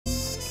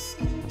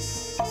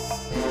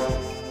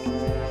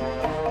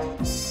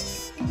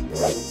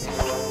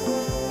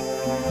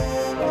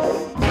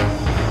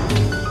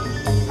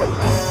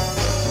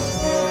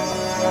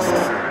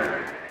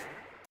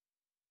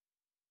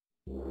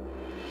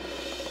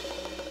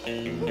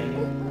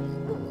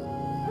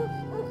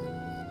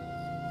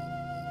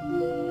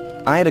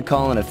I had to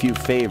call in a few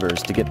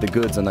favors to get the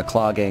goods on the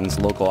Claw Gang's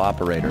local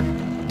operator,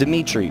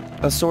 Dimitri,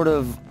 a sort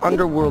of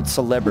underworld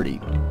celebrity,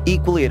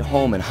 equally at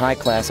home in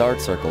high-class art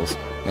circles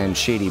and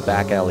shady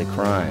back-alley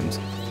crimes.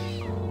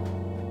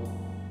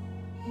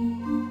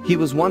 He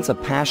was once a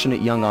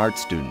passionate young art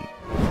student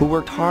who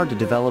worked hard to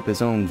develop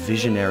his own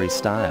visionary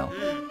style.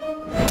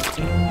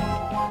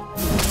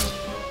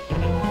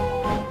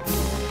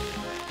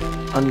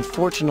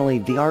 Unfortunately,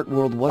 the art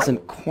world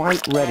wasn't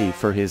quite ready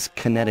for his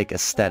kinetic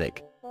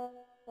aesthetic.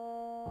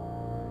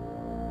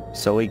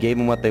 So he gave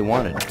them what they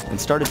wanted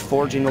and started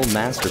forging old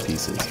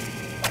masterpieces.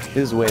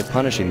 His way of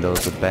punishing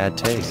those with bad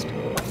taste.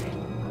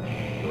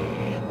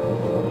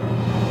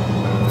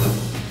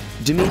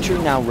 Dimitri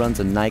now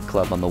runs a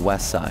nightclub on the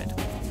west side.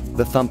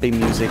 The thumping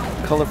music,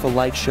 colorful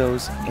light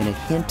shows, and a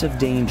hint of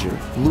danger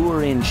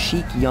lure in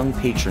chic young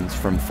patrons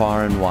from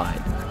far and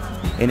wide.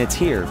 And it's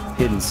here,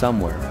 hidden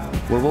somewhere,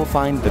 where we'll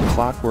find the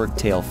clockwork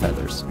tail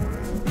feathers.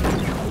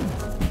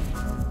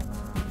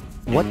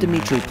 What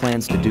Dimitri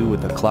plans to do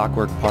with the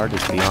clockwork part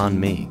is beyond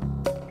me,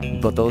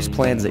 but those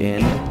plans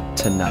end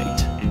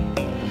tonight.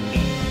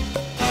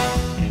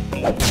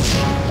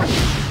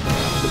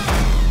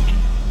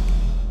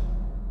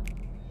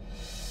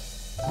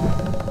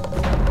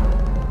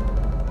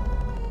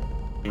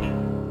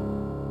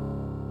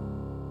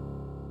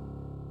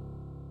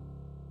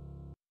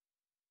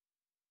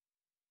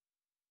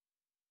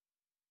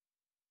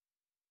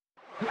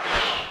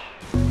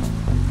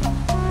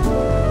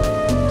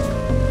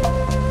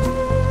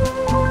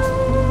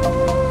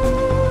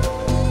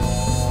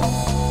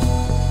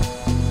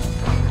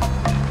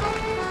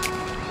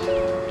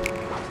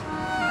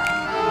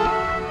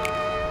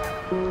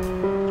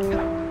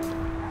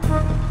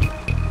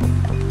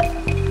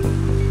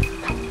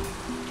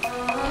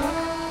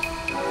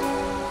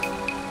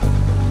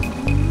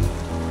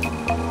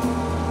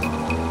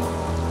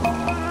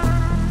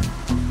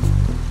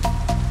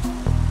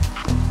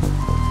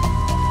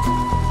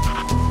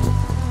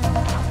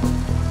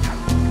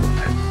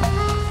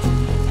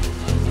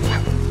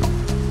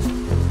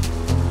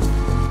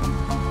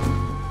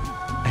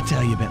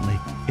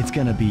 It's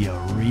gonna be a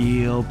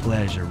real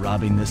pleasure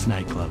robbing this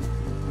nightclub.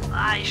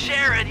 I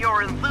share in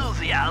your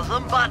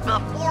enthusiasm, but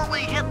before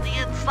we hit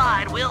the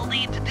inside, we'll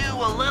need to do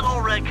a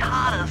little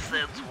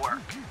reconnaissance work.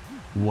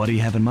 What do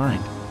you have in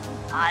mind?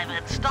 I've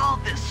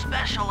installed this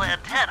special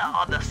antenna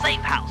on the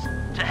safe house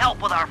to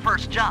help with our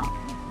first job,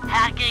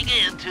 hacking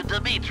into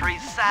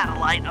Dimitri's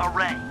satellite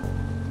array.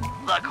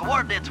 The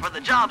coordinates for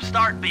the job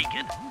start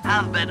beacon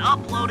have been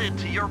uploaded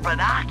to your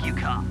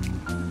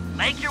binocucom.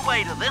 Make your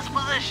way to this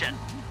position,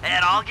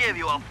 and I'll give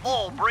you a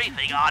full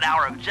briefing on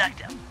our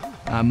objective.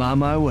 I'm on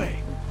my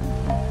way.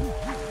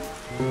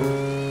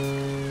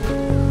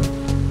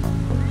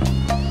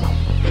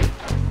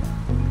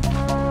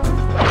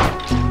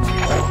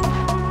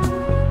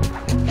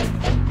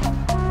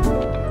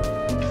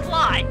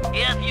 Sly,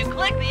 if you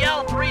click the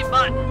L3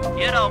 button,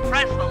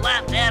 press the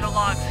left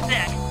analog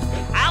stick,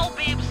 I'll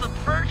beam some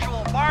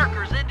virtual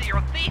markers into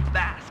your thief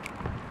mask.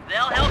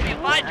 They'll help you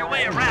find your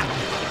way around.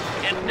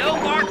 If no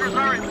markers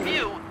are in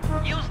view,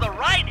 use the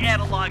right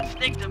analog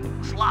stick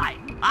to slide.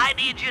 I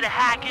need you to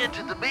hack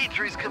into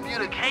Dimitri's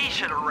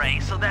communication array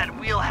so that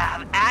we'll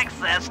have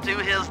access to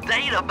his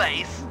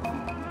database.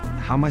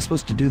 How am I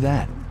supposed to do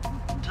that?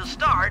 To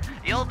start,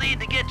 you'll need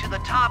to get to the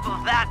top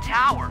of that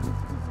tower.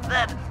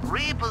 Then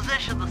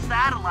reposition the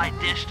satellite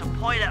dish to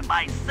point at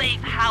my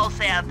safe house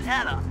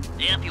antenna.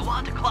 If you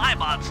want to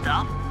climb on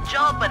stuff,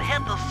 jump and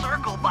hit the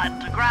circle button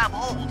to grab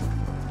hold.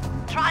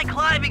 Try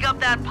climbing up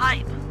that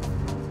pipe.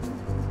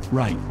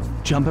 Right.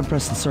 Jump and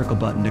press the circle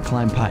button to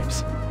climb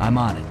pipes. I'm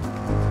on it.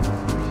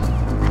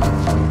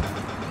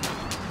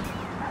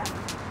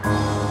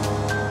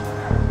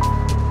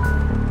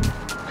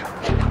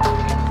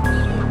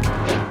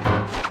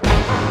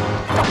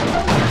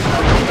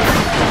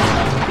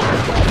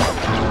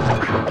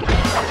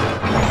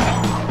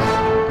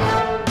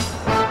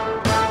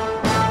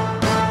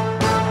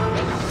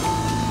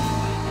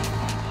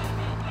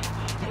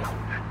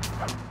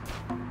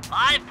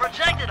 I've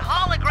projected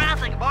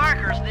holographic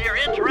markers near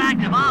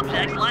interactive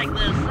objects like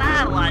this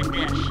satellite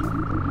dish.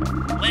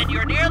 When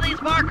you're near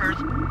these markers,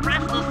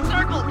 press the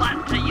circle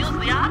button to use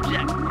the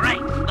object.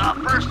 Great,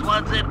 the first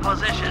one's in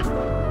position.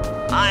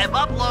 I've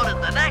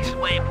uploaded the next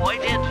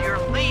waypoint into your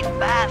Thief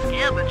Mask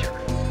Imager.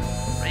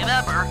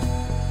 Remember,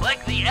 click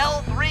the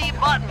L3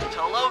 button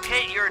to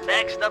locate your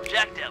next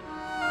objective.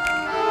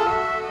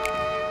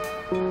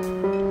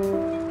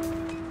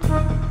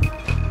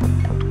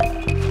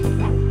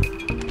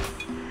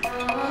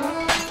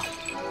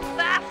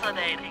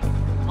 Fascinating.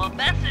 The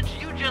message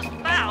you just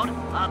found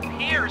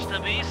appears to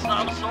be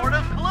some sort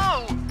of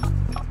clue.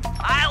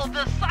 I'll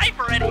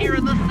decipher it here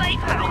in the safe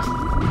house.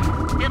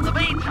 In the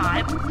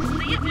meantime,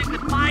 see if you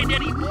can find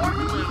any more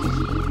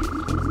clues.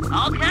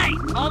 Okay,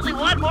 only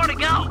one more to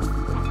go.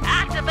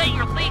 Activate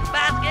your Thief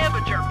Mask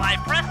Imager by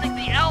pressing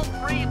the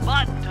L3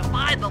 button to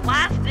find the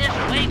last dish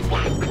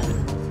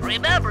waypoint.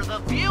 Remember, the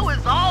view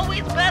is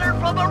always better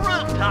from from a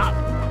rooftop.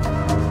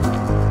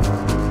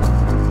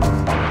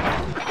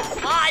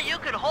 Sly, you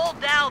can hold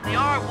down the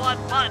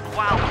R1 button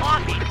while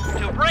walking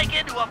to break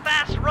into a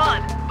fast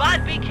run,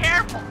 but be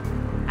careful,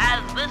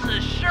 as this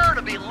is sure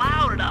to be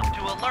loud enough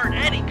to alert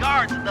any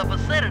guards in the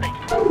vicinity.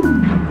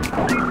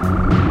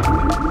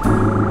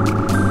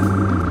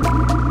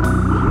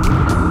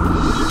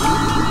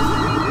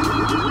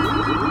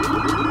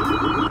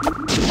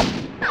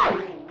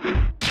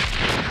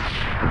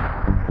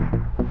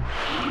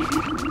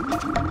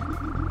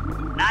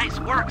 Nice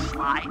work,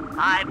 Sly.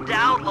 I'm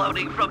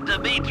downloading from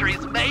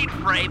Dimitri's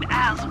mainframe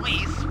as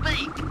we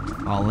speak.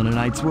 All in a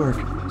night's work.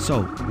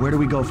 So, where do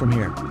we go from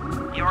here?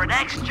 Your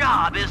next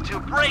job is to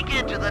break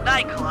into the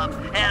nightclub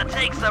and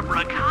take some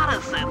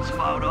reconnaissance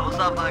photos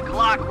of the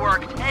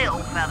clockwork tail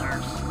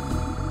feathers.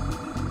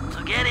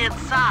 To get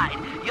inside,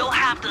 you'll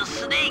have to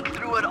sneak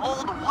through an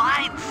old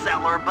wine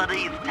cellar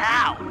beneath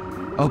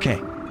town.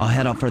 Okay, I'll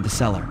head out for the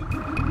cellar.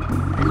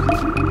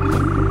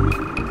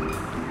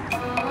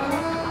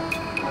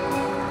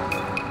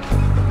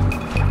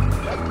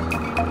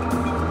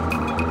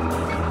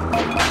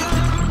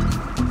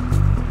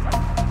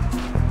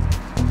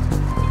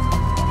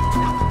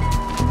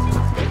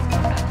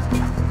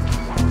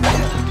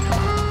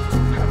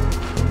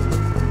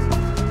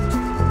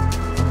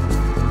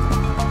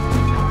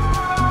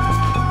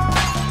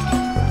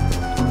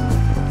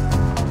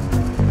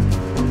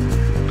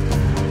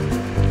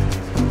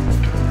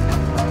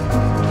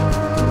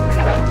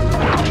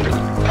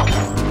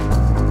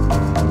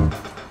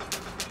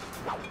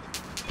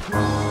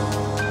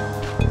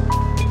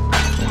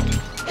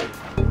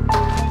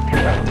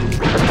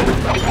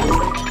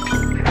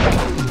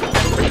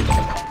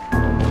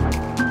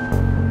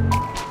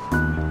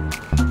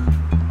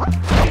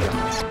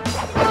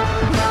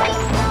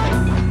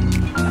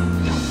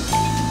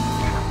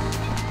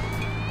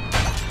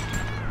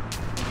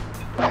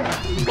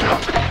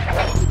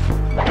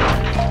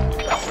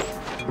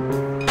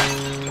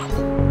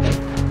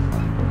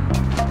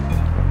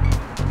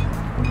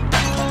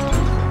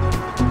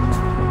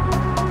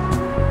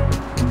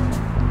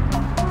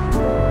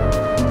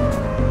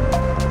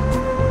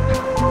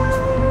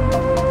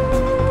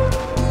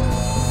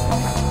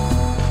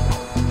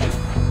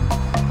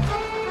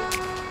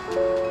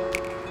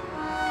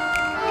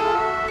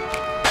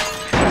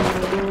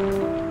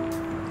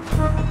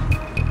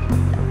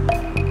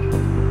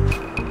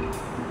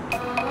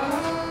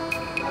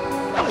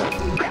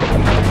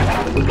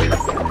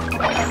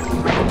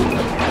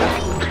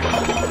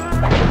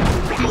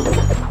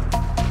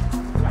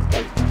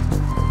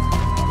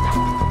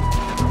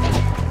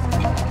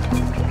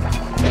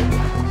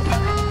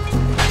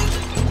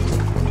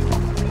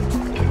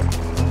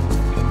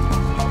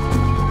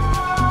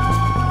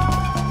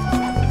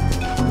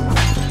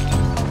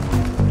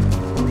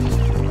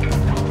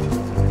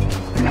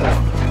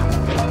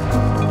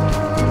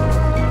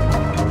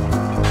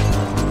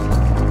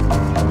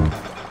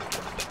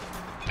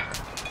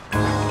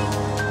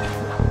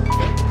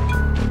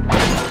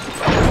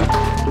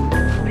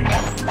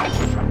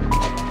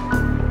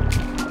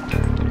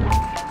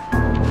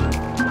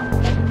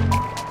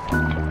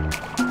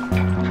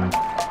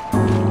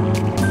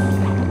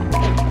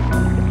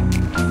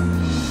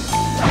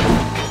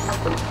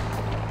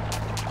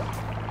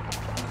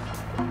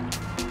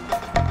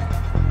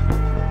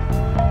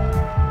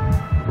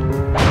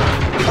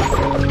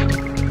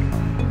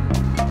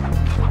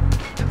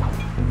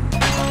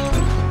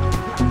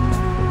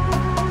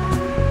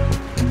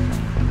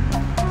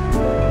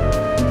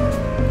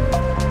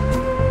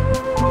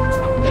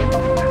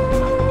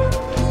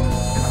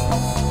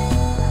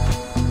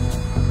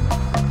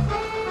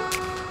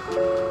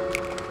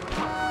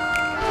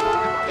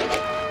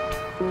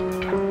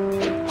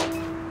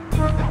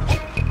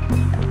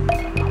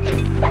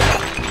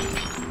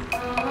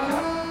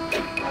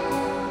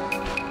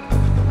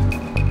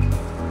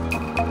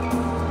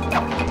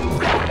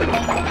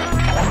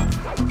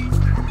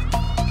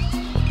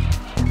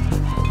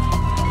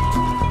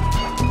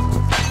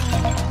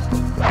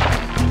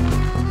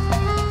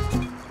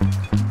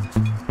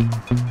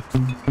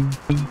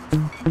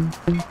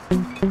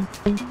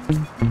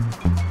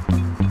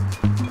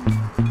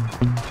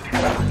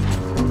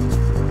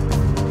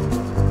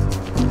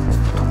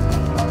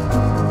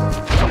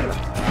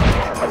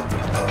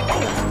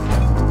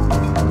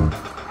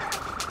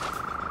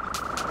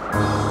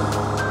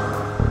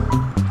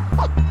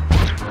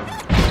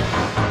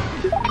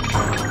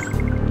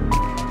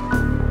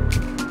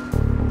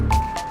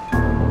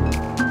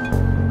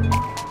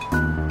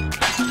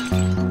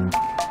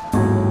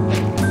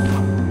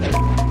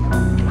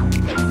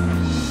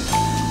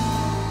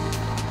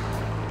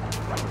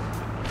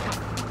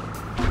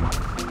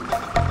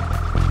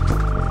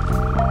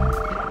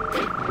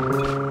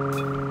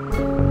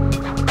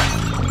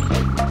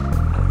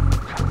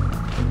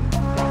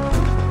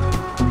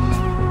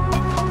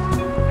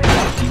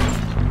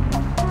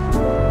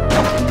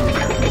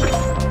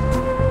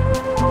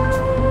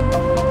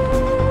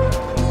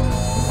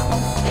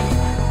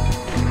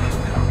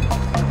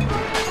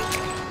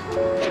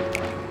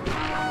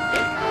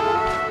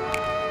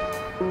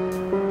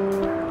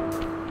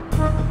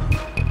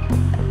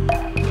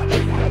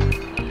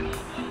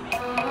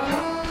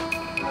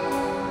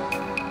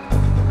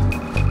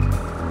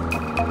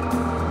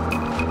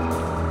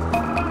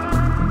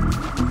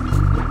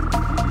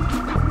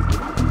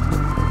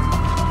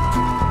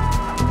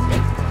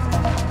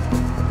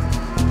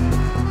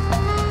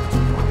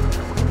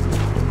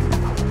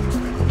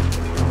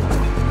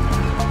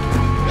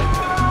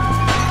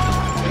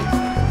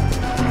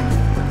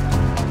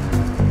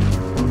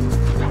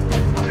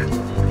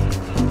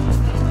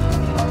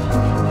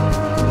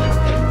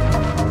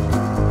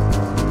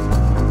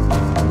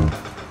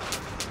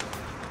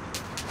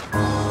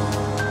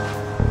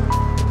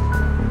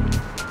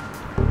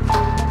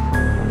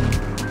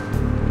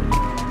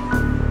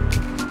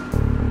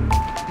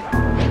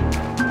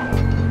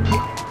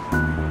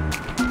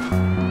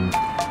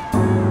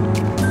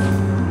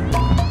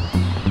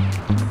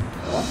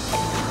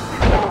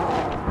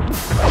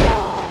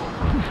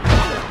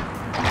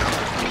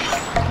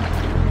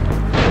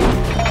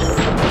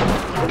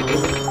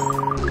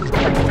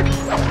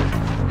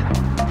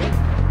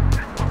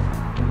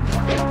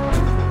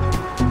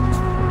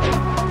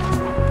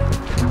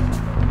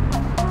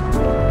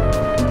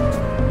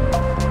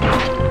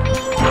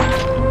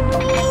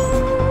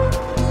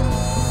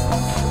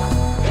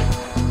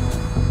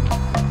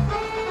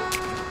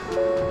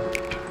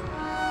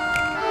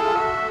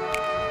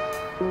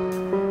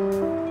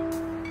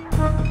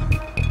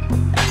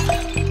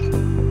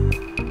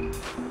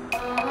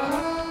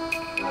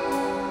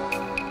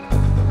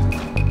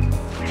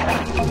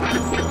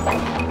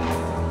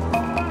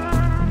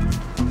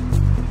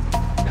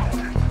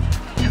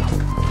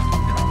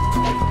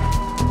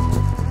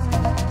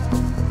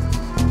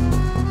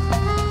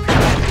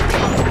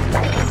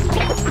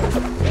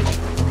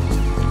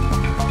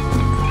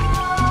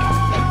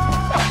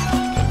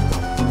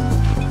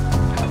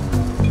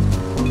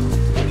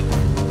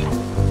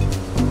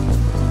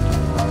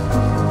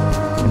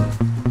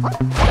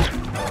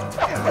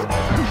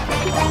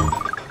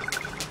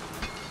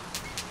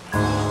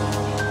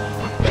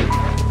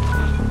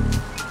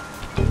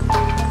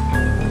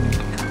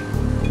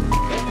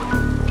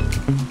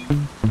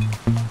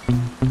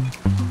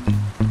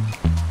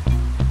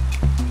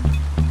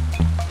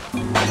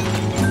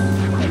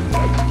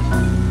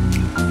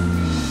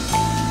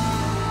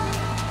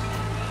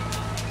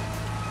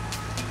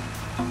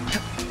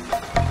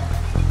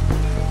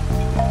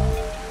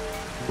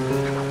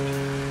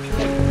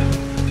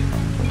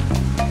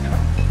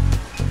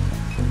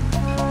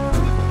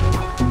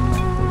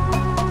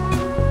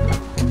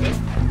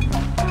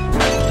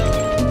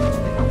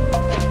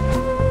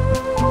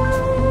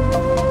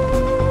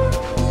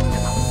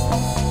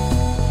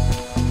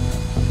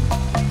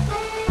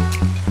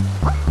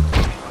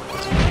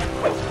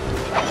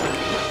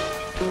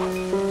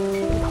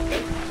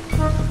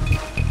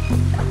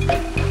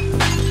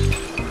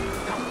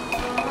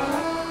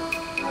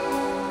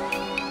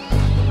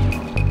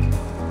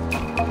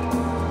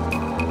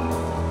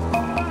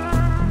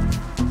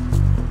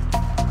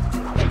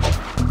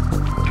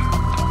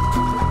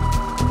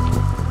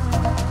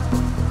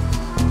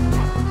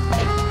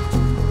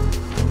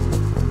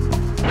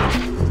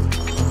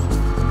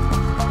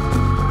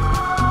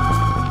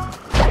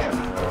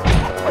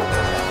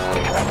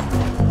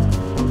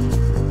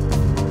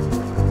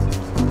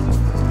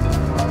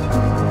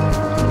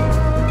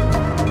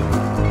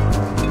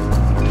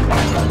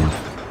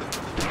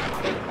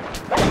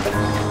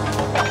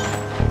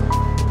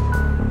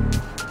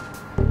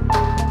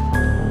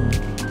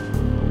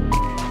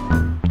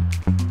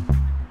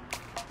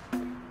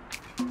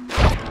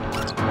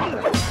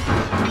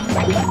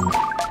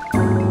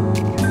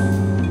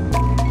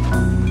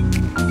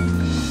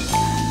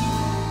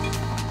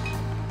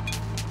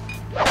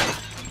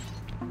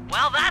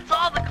 Well, that's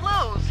all the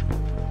clues.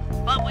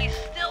 But we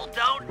still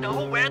don't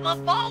know where the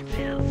vault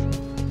is.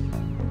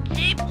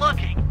 Keep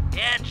looking.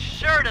 It's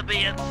sure to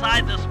be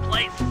inside this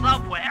place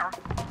somewhere.